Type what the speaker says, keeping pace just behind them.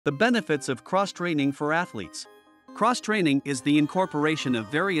The benefits of cross-training for athletes. Cross-training is the incorporation of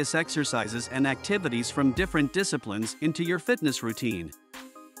various exercises and activities from different disciplines into your fitness routine.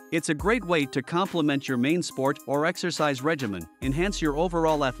 It's a great way to complement your main sport or exercise regimen, enhance your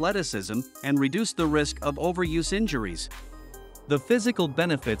overall athleticism, and reduce the risk of overuse injuries. The physical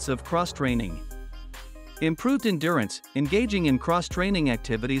benefits of cross-training. Improved endurance. Engaging in cross-training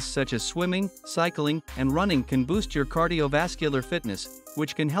activities such as swimming, cycling, and running can boost your cardiovascular fitness,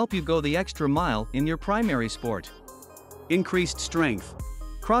 which can help you go the extra mile in your primary sport. Increased strength.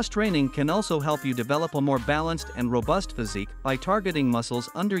 Cross-training can also help you develop a more balanced and robust physique by targeting muscles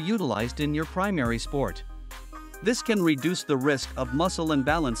underutilized in your primary sport. This can reduce the risk of muscle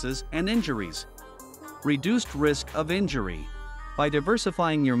imbalances and injuries. Reduced risk of injury. By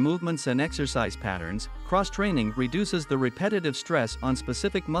diversifying your movements and exercise patterns, cross-training reduces the repetitive stress on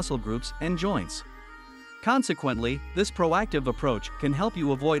specific muscle groups and joints. Consequently, this proactive approach can help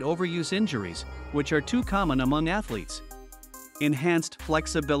you avoid overuse injuries, which are too common among athletes. Enhanced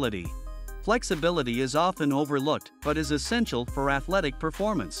flexibility. Flexibility is often overlooked but is essential for athletic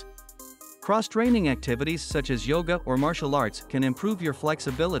performance. Cross-training activities such as yoga or martial arts can improve your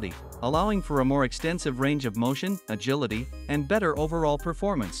flexibility, allowing for a more extensive range of motion, agility, and better overall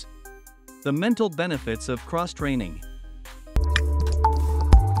performance. The mental benefits of cross-training.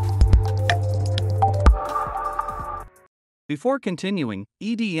 Before continuing,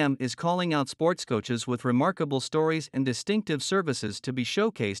 EDM is calling out sports coaches with remarkable stories and distinctive services to be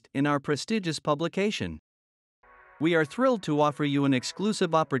showcased in our prestigious publication. We are thrilled to offer you an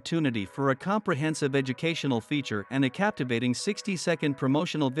exclusive opportunity for a comprehensive educational feature and a captivating 60-second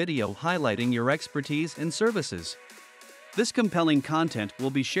promotional video highlighting your expertise and services. This compelling content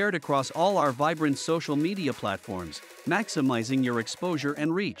will be shared across all our vibrant social media platforms, maximizing your exposure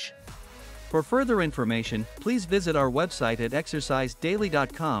and reach. For further information, please visit our website at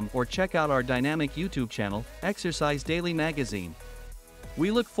exercisedaily.com or check out our dynamic YouTube channel, Exercise Daily Magazine. We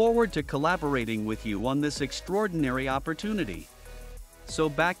look forward to collaborating with you on this extraordinary opportunity. So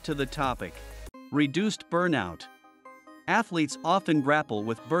back to the topic. Reduced burnout. Athletes often grapple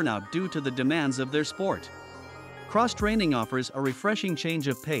with burnout due to the demands of their sport. Cross-training offers a refreshing change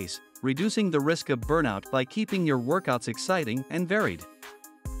of pace, reducing the risk of burnout by keeping your workouts exciting and varied.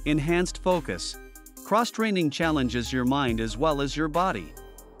 Enhanced focus. Cross-training challenges your mind as well as your body.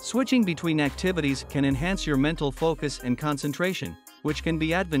 Switching between activities can enhance your mental focus and concentration, which can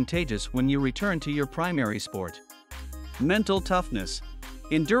be advantageous when you return to your primary sport. Mental toughness.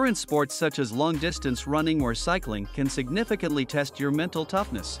 Endurance sports such as long-distance running or cycling can significantly test your mental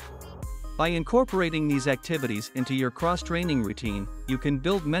toughness. By incorporating these activities into your cross-training routine, you can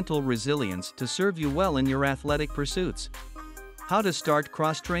build mental resilience to serve you well in your athletic pursuits. How to start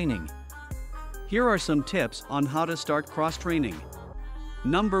cross-training. Here are some tips on how to start cross-training.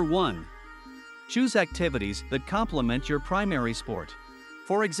 Number 1. Choose activities that complement your primary sport.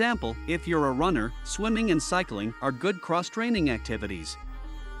 For example, if you're a runner, swimming and cycling are good cross-training activities.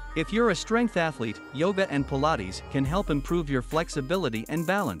 If you're a strength athlete, yoga and Pilates can help improve your flexibility and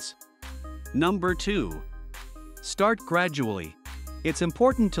balance. Number 2. Start gradually. It's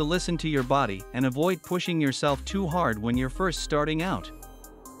important to listen to your body and avoid pushing yourself too hard when you're first starting out.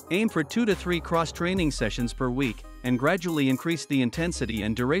 Aim for 2 to 3 cross-training sessions per week and gradually increase the intensity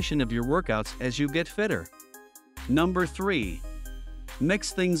and duration of your workouts as you get fitter. Number 3.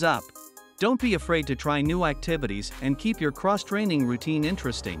 Mix things up. Don't be afraid to try new activities and keep your cross-training routine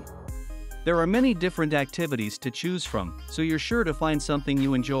interesting. There are many different activities to choose from, so you're sure to find something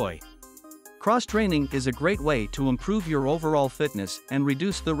you enjoy. Cross-training is a great way to improve your overall fitness and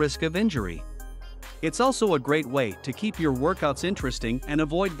reduce the risk of injury. It's also a great way to keep your workouts interesting and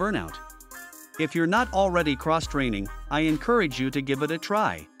avoid burnout. If you're not already cross-training, I encourage you to give it a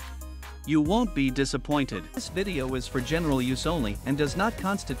try. You won't be disappointed. This video is for general use only and does not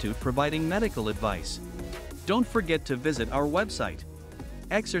constitute providing medical advice. Don't forget to visit our website,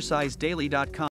 exercisedaily.com.